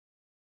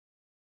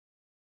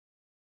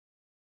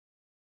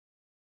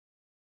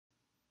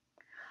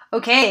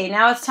Okay,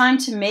 now it's time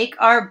to make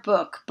our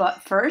book,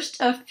 but first,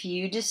 a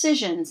few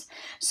decisions.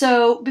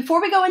 So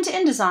before we go into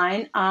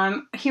InDesign,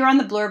 I'm here on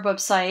the Blurb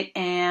website,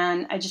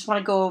 and I just want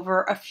to go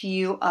over a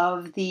few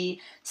of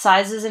the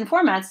sizes and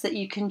formats that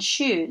you can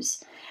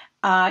choose.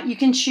 You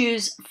can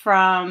choose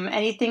from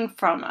anything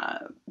from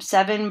a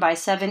 7 by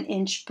 7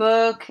 inch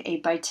book,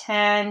 8 by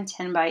 10,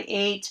 10 by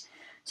 8.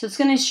 So it's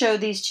going to show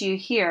these to you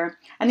here.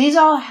 And these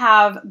all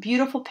have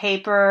beautiful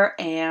paper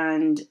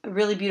and a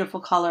really beautiful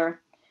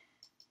color.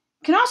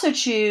 You can also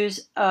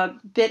choose a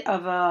bit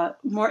of a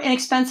more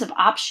inexpensive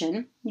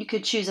option. You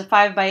could choose a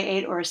 5 by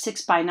 8 or a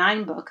 6 by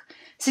 9 book.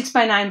 6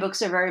 by 9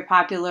 books are very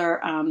popular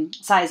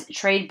size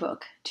trade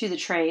book, to the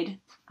trade,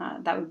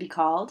 that would be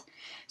called.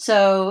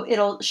 So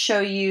it'll show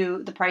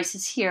you the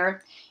prices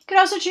here. You could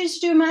also choose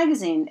to do a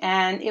magazine,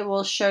 and it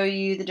will show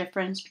you the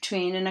difference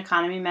between an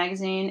economy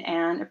magazine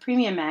and a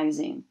premium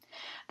magazine.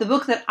 The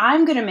book that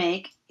I'm going to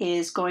make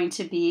is going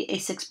to be a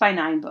 6 by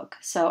 9 book,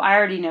 so I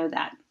already know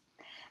that.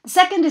 The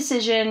second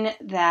decision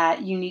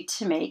that you need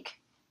to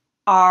make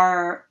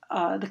are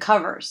the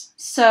covers.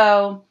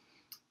 So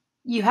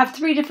you have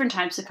 3 different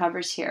types of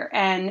covers here.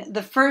 And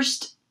the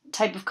first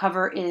type of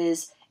cover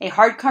is a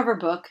hardcover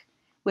book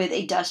with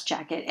a dust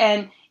jacket.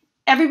 And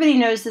everybody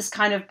knows this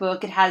kind of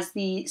book. It has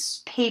the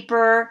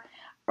paper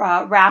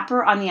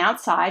wrapper on the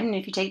outside. And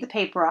if you take the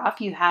paper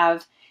off, you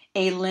have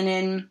a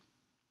linen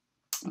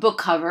book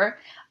cover.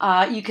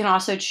 You can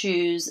also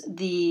choose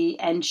the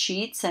end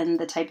sheets and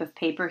the type of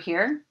paper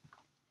here.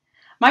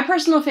 My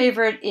personal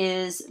favorite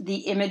is the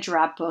image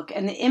wrap book,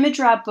 and the image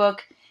wrap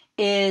book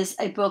is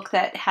a book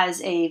that has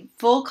a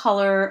full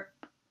color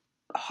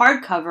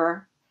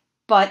hardcover,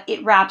 but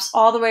it wraps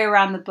all the way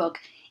around the book.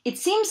 It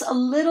seems a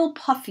little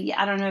puffy.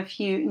 I don't know if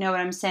you know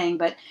what I'm saying,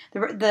 but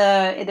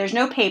there's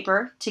no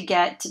paper to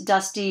get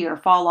dusty or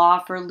fall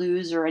off or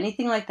lose or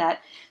anything like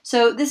that.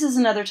 So this is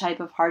another type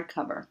of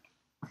hardcover.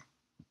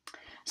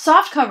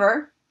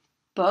 Softcover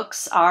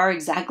books are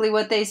exactly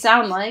what they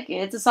sound like.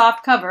 It's a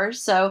soft cover,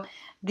 so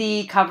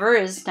the cover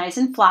is nice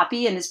and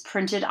floppy and is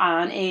printed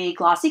on a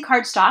glossy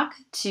cardstock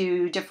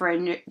to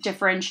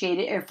differentiate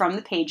it from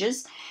the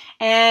pages.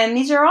 And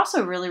these are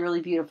also really, really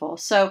beautiful.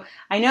 So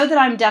I know that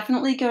I'm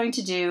definitely going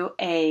to do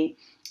a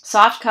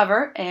soft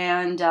cover,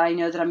 and I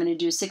know that I'm going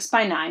to do 6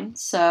 by 9,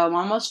 so I'm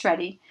almost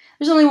ready.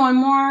 There's only one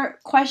more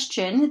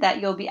question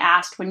that you'll be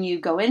asked when you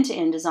go into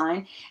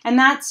InDesign, and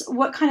that's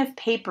what kind of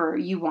paper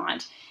you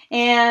want.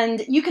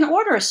 And you can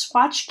order a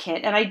swatch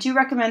kit, and I do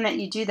recommend that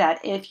you do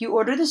that. If you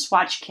order the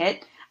swatch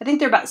kit, I think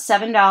they're about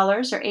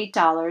 $7 or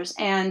 $8,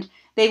 and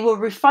they will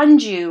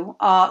refund you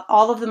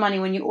all of the money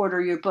when you order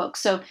your book.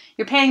 So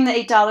you're paying the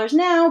 $8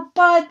 now,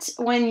 but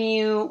when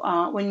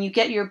you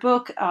get your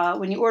book,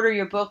 when you order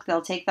your book,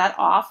 they'll take that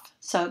off.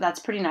 So that's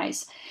pretty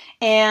nice.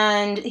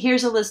 And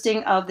here's a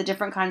listing of the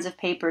different kinds of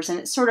papers, and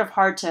it's sort of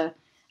hard to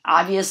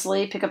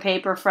obviously pick a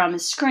paper from a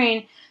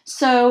screen.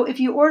 So if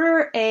you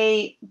order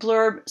a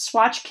Blurb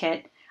swatch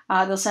kit,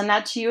 they'll send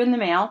that to you in the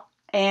mail,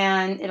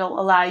 and it'll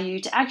allow you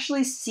to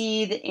actually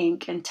see the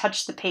ink and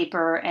touch the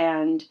paper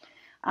and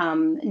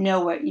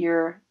know what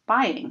you're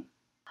buying.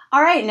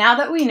 All right, now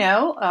that we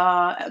know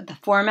the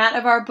format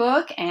of our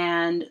book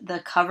and the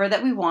cover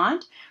that we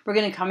want, we're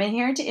going to come in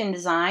here to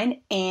InDesign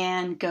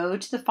and go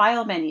to the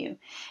File menu.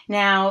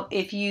 Now,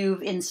 if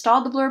you've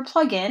installed the Blurb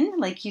plugin,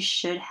 like you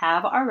should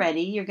have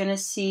already, you're going to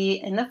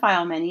see in the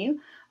File menu,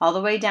 all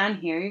the way down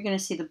here, you're going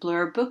to see the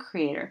Blurb Book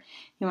Creator.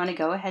 You want to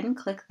go ahead and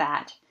click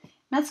that.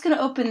 That's going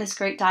to open this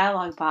great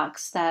dialog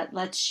box that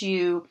lets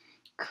you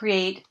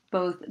create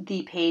both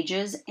the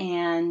pages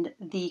and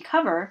the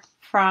cover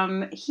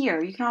from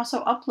here. You can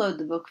also upload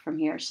the book from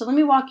here. So let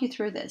me walk you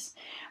through this.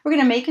 We're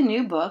going to make a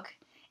new book,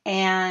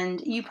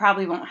 and you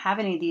probably won't have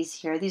any of these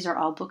here. These are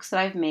all books that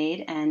I've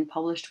made and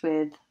published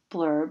with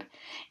Blurb.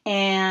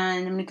 And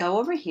I'm going to go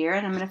over here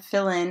and I'm going to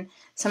fill in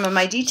some of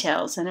my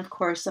details. And of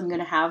course, I'm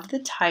going to have the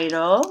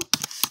title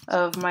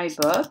of my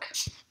book.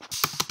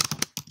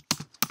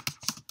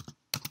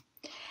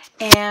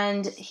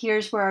 And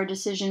here's where our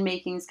decision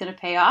making is going to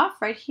pay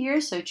off right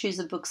here. So choose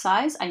a book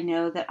size. I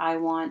know that I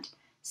want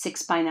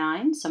 6 by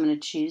 9, so I'm going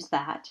to choose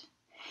that.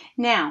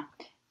 Now,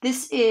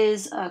 this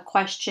is a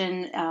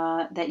question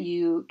that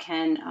you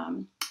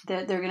can,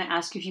 they're going to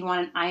ask you if you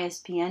want an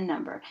ISBN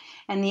number.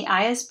 And the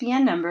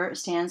ISBN number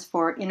stands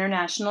for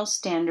International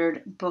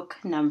Standard Book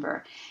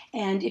Number.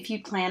 And if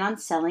you plan on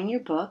selling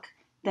your book,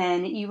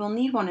 then you will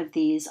need one of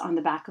these on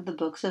the back of the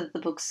book so that the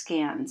book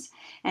scans.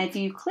 And if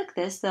you click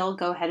this, they'll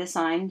go ahead and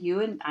assign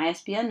you an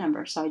ISBN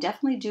number. So I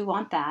definitely do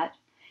want that.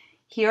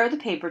 Here are the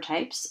paper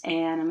types,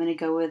 and I'm going to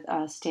go with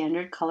a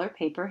standard color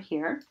paper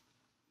here.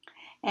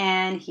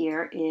 And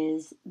here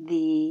is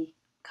the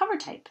cover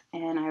type,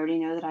 and I already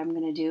know that I'm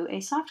going to do a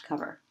soft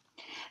cover.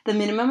 The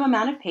minimum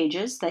amount of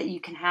pages that you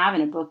can have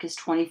in a book is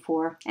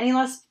 24. Any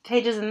less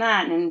pages than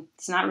that, and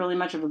it's not really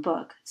much of a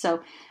book. So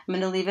I'm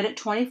going to leave it at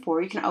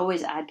 24. You can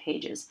always add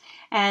pages.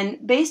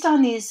 And based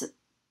on these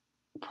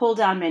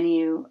pull-down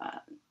menu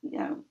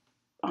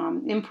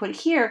input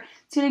here,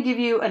 it's going to give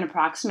you an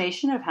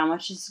approximation of how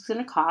much this is going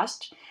to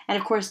cost. And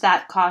of course,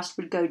 that cost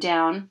would go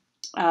down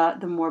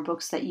the more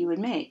books that you would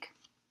make.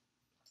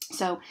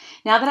 So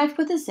now that I've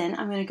put this in,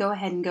 I'm going to go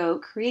ahead and go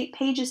create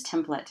pages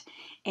template.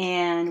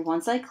 And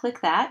once I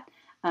click that,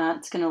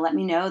 it's going to let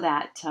me know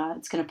that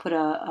it's going to put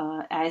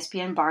a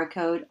ISBN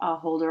barcode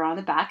holder on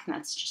the back, and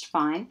that's just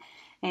fine.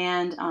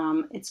 And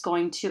it's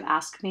going to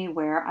ask me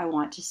where I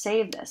want to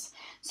save this.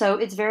 So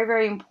it's very,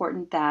 very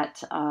important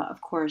that,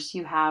 of course,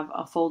 you have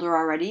a folder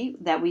already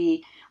that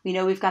we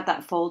know we've got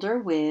that folder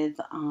with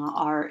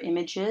our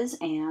images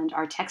and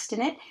our text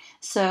in it.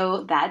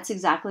 So that's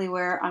exactly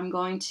where I'm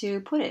going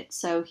to put it.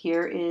 So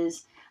here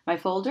is my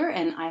folder,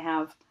 and I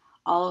have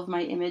all of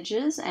my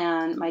images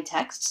and my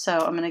text. So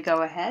I'm going to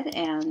go ahead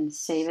and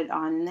save it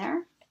on in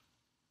there.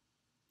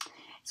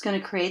 It's going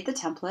to create the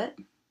template.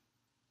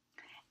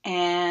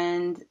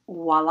 And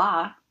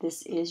voila,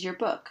 this is your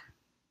book.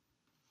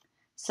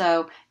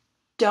 So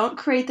don't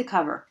create the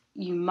cover.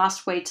 You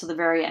must wait till the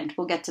very end.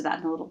 We'll get to that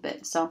in a little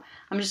bit. So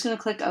I'm just going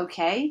to click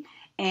OK,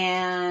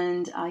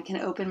 and I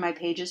can open my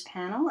Pages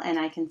panel, and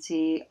I can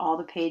see all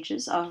the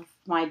pages of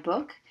my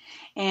book.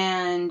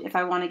 And if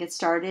I want to get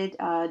started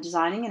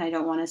designing and I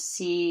don't want to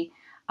see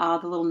the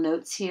little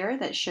notes here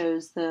that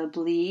shows the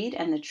bleed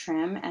and the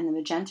trim and the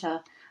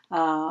magenta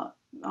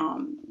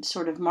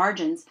sort of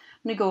margins,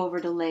 I'm going to go over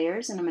to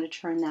layers, and I'm going to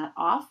turn that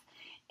off.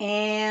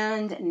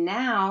 And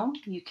now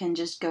you can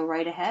just go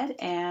right ahead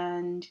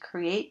and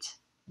create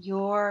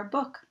your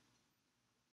book.